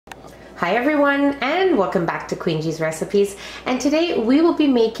Hi everyone, and welcome back to Queen G's Recipes. And today we will be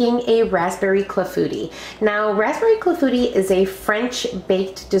making a raspberry clafoutis. Now, raspberry clafoutis is a French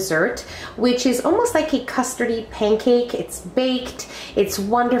baked dessert, which is almost like a custardy pancake. It's baked, it's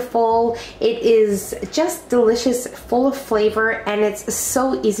wonderful, it is just delicious, full of flavor, and it's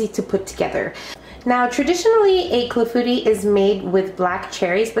so easy to put together. Now, traditionally a clafoutis is made with black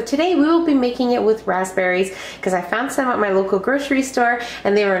cherries, but today we will be making it with raspberries because I found some at my local grocery store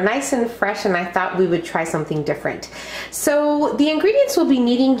and they were nice and fresh, and I thought we would try something different. So the ingredients we'll be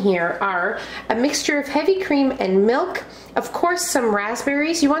needing here are a mixture of heavy cream and milk, of course some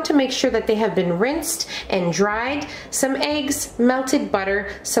raspberries. You want to make sure that they have been rinsed and dried, some eggs, melted butter,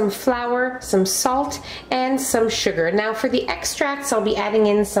 some flour, some salt, and some sugar. Now for the extracts, I'll be adding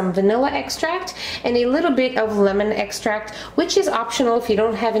in some vanilla extract and a little bit of lemon extract, which is optional. If you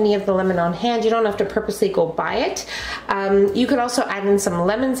don't have any of the lemon on hand, you don't have to purposely go buy it. You could also add in some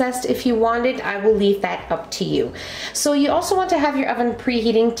lemon zest if you wanted. I will leave that up to you. So you also want to have your oven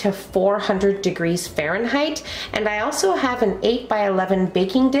preheating to 400 degrees Fahrenheit, and I also have an 8 by 11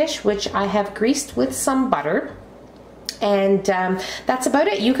 baking dish, which I have greased with some butter. And that's about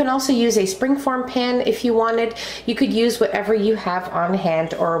it. You can also use a springform pan if you wanted. You could use whatever you have on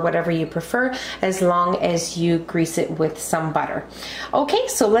hand or whatever you prefer, as long as you grease it with some butter. Okay,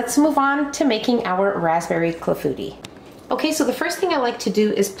 so let's move on to making our raspberry clafoutis. Okay, so the first thing I like to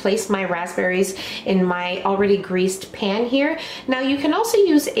do is place my raspberries in my already greased pan here. Now you can also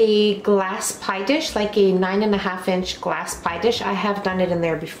use a glass pie dish, like a 9.5-inch glass pie dish. I have done it in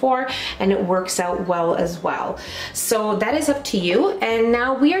there before and it works out well as well. So that is up to you. And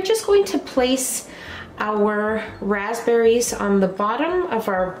now we are just going to place our raspberries on the bottom of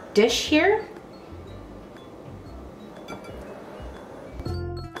our dish here.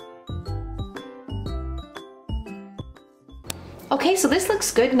 Okay, so this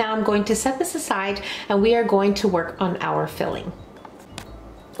looks good. Now I'm going to set this aside and we are going to work on our filling.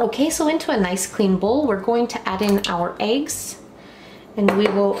 Okay, so into a nice clean bowl, we're going to add in our eggs, and we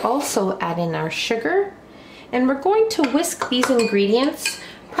will also add in our sugar, and we're going to whisk these ingredients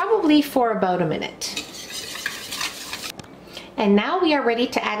probably for about a minute. And now we are ready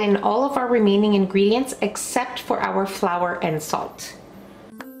to add in all of our remaining ingredients except for our flour and salt.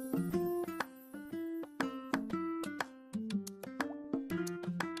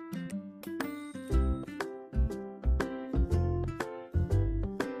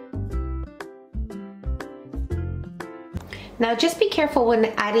 Now just be careful when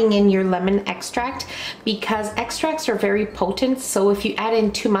adding in your lemon extract, because extracts are very potent, so if you add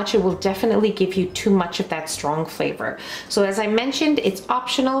in too much, it will definitely give you too much of that strong flavor. So as I mentioned, it's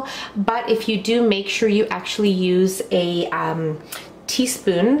optional, but if you do, make sure you actually use a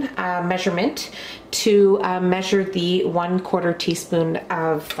teaspoon measurement to measure the 1/4 teaspoon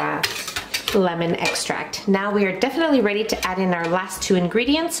of lemon extract. Now we are definitely ready to add in our last two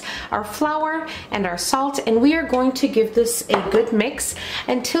ingredients, our flour and our salt, and we are going to give this a good mix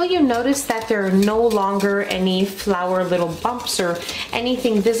until you notice that there are no longer any flour little bumps or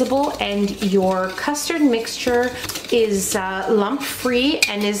anything visible, and your custard mixture is lump free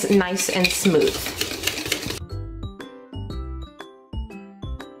and is nice and smooth.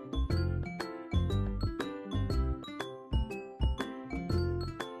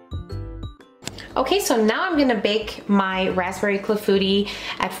 Okay, so now I'm gonna bake my raspberry clafoutis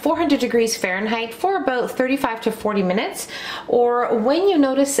at 400 degrees Fahrenheit for about 35 to 40 minutes. Or when you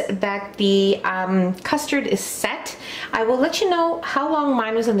notice that the custard is set, I will let you know how long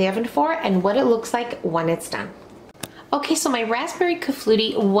mine was in the oven for and what it looks like when it's done. Okay, so my raspberry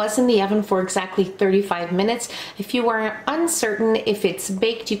clafoutis was in the oven for exactly 35 minutes. If you are uncertain if it's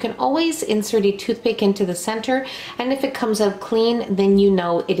baked, you can always insert a toothpick into the center, and if it comes out clean, then you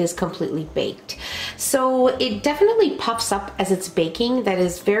know it is completely baked. So it definitely puffs up as it's baking. That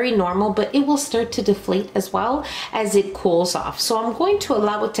is very normal, but it will start to deflate as well as it cools off. So I'm going to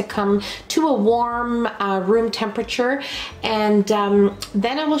allow it to come to a warm room temperature, and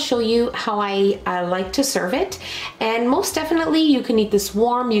then I will show you how I like to serve it. And most definitely you can eat this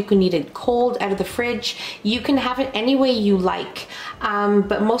warm, you can eat it cold out of the fridge, you can have it any way you like,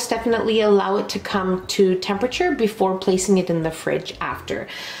 but most definitely allow it to come to temperature before placing it in the fridge after.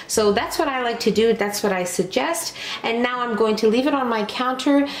 So that's what I like to do, that's what I suggest. And now I'm going to leave it on my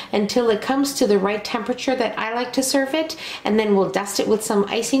counter until it comes to the right temperature that I like to serve it, and then we'll dust it with some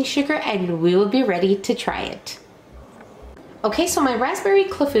icing sugar and we will be ready to try it. Okay, so my raspberry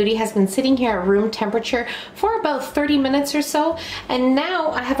clafoutis has been sitting here at room temperature for about 30 minutes or so, and now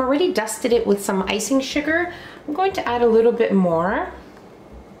I have already dusted it with some icing sugar. I'm going to add a little bit more.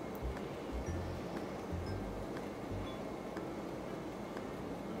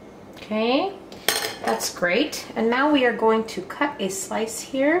 Okay, that's great. And now we are going to cut a slice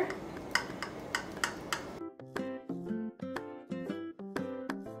here.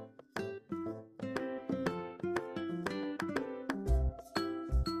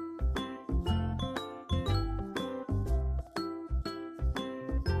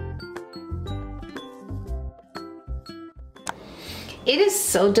 It is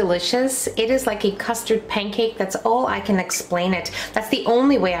so delicious. It is like a custard pancake. That's all I can explain it. That's the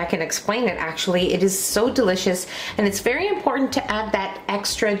only way I can explain it, actually. It is so delicious, and it's very important to add that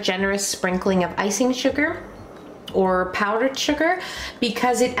extra generous sprinkling of icing sugar or powdered sugar,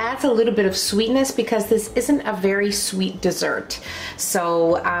 because it adds a little bit of sweetness, because this isn't a very sweet dessert.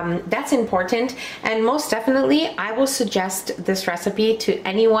 So that's important, and most definitely I will suggest this recipe to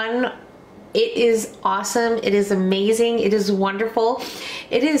anyone. It is awesome. It is amazing. It is wonderful.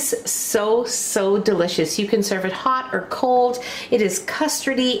 It is so, so delicious. You can serve it hot or cold. It is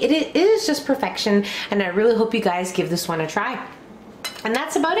custardy. It is just perfection, and I really hope you guys give this one a try. And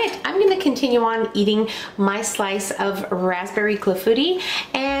that's about it. I'm going to continue on eating my slice of raspberry clafoutis,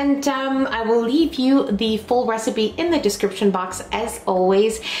 and I will leave you the full recipe in the description box as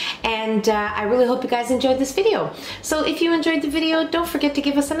always. And I really hope you guys enjoyed this video. So if you enjoyed the video, don't forget to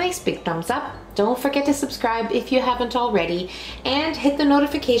give us a nice big thumbs up. Don't forget to subscribe if you haven't already, and hit the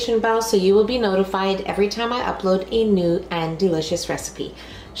notification bell so you will be notified every time I upload a new and delicious recipe.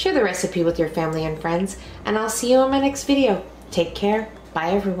 Share the recipe with your family and friends, and I'll see you in my next video. Take care.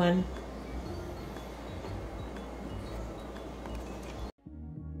 Bye, everyone.